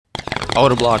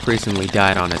Odacock recently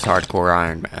died on his hardcore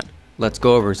Iron Man. Let's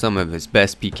go over some of his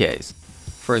best PKs.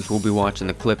 First, we'll be watching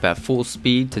the clip at full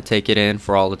speed to take it in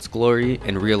for all its glory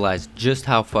and realize just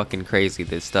how fucking crazy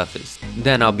this stuff is.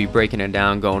 Then I'll be breaking it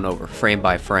down, going over frame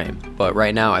by frame. But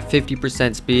right now at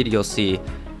 50% speed, you'll see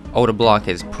Odacock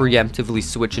is preemptively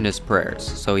switching his prayers.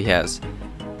 So he has,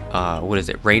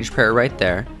 range prayer right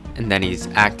there. And then he's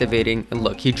activating, and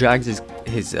look, he drags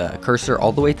his cursor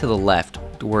all the way to the left,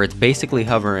 where it's basically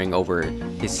hovering over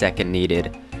his second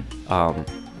needed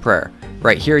prayer.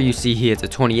 Right here you see he hits a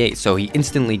 28, so he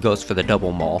instantly goes for the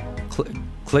double maul,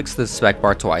 clicks the spec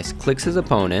bar twice, clicks his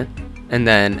opponent, and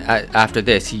then after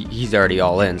this he's already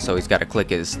all in, so he's got to click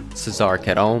his Cesar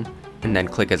Kedom and then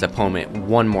click his opponent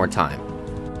one more time.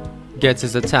 Gets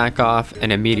his attack off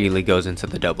and immediately goes into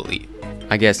the double E.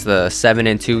 I guess the 7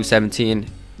 and 2, 17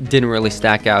 didn't really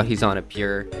stack out, he's on a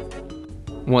pure.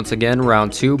 Once again,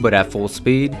 round 2, but at full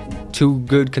speed. 2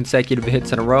 good consecutive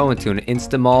hits in a row into an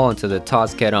instant maul into the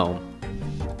Taz Kedom.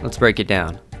 Let's break it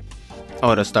down.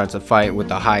 Oda starts a fight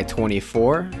with a high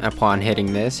 24. Upon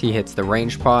hitting this, he hits the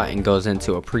range pot and goes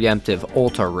into a preemptive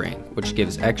Ultra Ring, which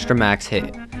gives extra max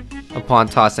hit. Upon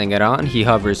tossing it on, he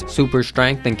hovers super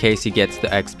strength in case he gets the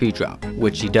XP drop,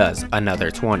 which he does, another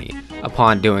 20.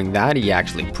 Upon doing that, he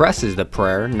actually presses the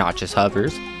prayer, not just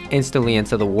hovers, instantly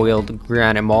into the wheeled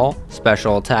Granite Maul,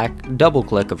 special attack, double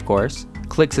click of course,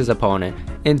 clicks his opponent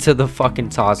into the fucking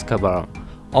Taz Kedom,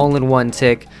 all in one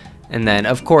tick, and then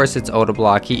of course it's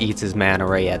Odacock, he eats his mana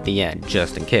ray at the end,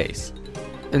 just in case.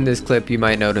 In this clip you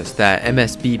might notice that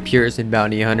MSB Pures and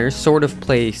Bounty Hunters sort of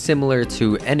play similar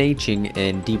to NHing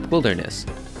in Deep Wilderness.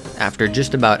 After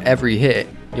just about every hit,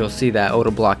 you'll see that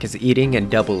Odacock is eating and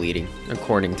double eating,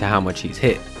 according to how much he's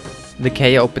hit. The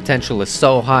KO potential is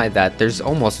so high that there's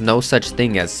almost no such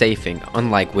thing as safing,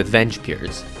 unlike with Venge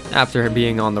Pures. After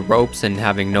being on the ropes and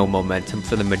having no momentum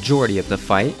for the majority of the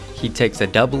fight, he takes a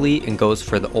double E and goes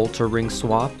for the Ultra Ring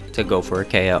swap to go for a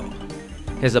KO.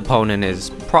 His opponent is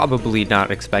probably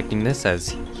not expecting this,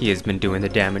 as he has been doing the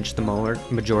damage the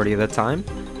majority of the time.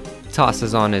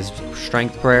 Tosses on his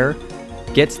strength prayer,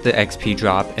 gets the XP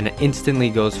drop, and instantly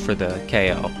goes for the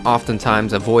KO.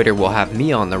 Oftentimes, Avoider will have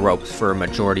me on the ropes for a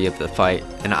majority of the fight,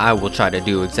 and I will try to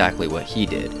do exactly what he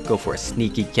did, go for a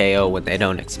sneaky KO when they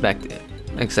don't expect it.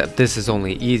 Except this is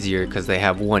only easier because they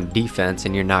have one defense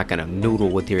and you're not going to noodle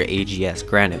with your AGS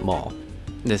Granite Maul.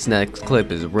 This next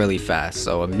clip is really fast,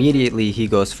 so immediately he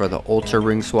goes for the Ultra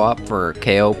Ring swap for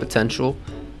KO potential,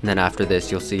 and then after this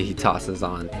you'll see he tosses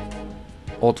on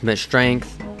ultimate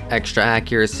strength, extra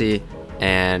accuracy,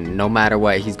 and no matter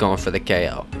what he's going for the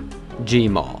KO.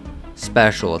 G-Maul,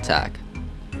 special attack,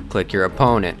 click your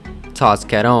opponent, Taz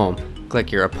Kedom,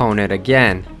 click your opponent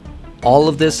again. All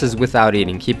of this is without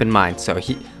eating, keep in mind, so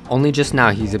only just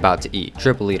now he's about to eat,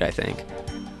 triple eat I think.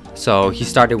 So he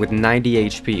started with 90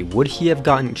 HP, would he have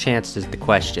gotten chanced is the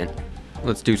question.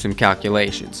 Let's do some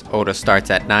calculations. Oda starts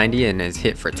at 90 and is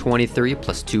hit for 23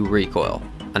 plus 2 recoil,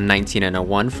 a 19 and a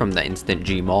 1 from the instant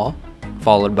G-Maul,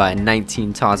 followed by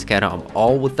 19 Taz Kedom,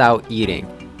 all without eating.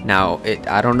 Now,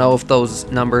 I don't know if those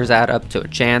numbers add up to a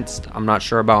chance, I'm not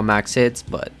sure about max hits,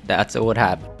 but that's what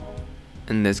happened.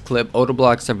 In this clip,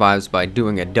 Odacock survives by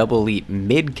doing a double eat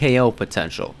mid KO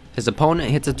potential. His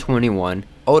opponent hits a 21,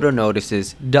 Oda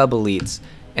notices, double eats,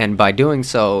 and by doing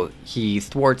so, he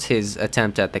thwarts his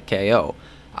attempt at the KO.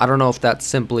 I don't know if that's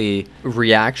simply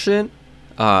reaction,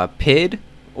 PID,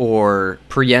 or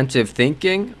preemptive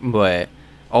thinking, but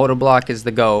Odacock is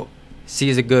the GOAT,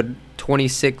 sees a good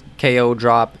 26 KO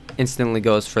drop, instantly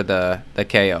goes for the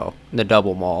KO, the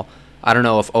double maul. I don't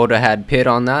know if Oda had PID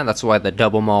on that, that's why the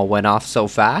double maul went off so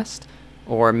fast.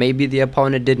 Or maybe the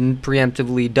opponent didn't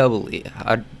preemptively double eat.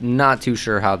 I'm not too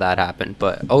sure how that happened,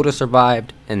 but Oda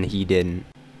survived and he didn't.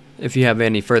 If you have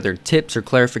any further tips or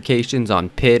clarifications on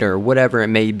PID or whatever it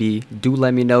may be, do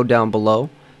let me know down below.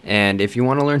 And if you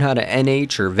want to learn how to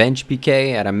NH or Venge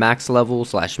PK at a max level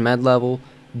 / med level,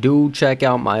 do check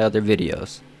out my other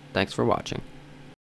videos. Thanks for watching.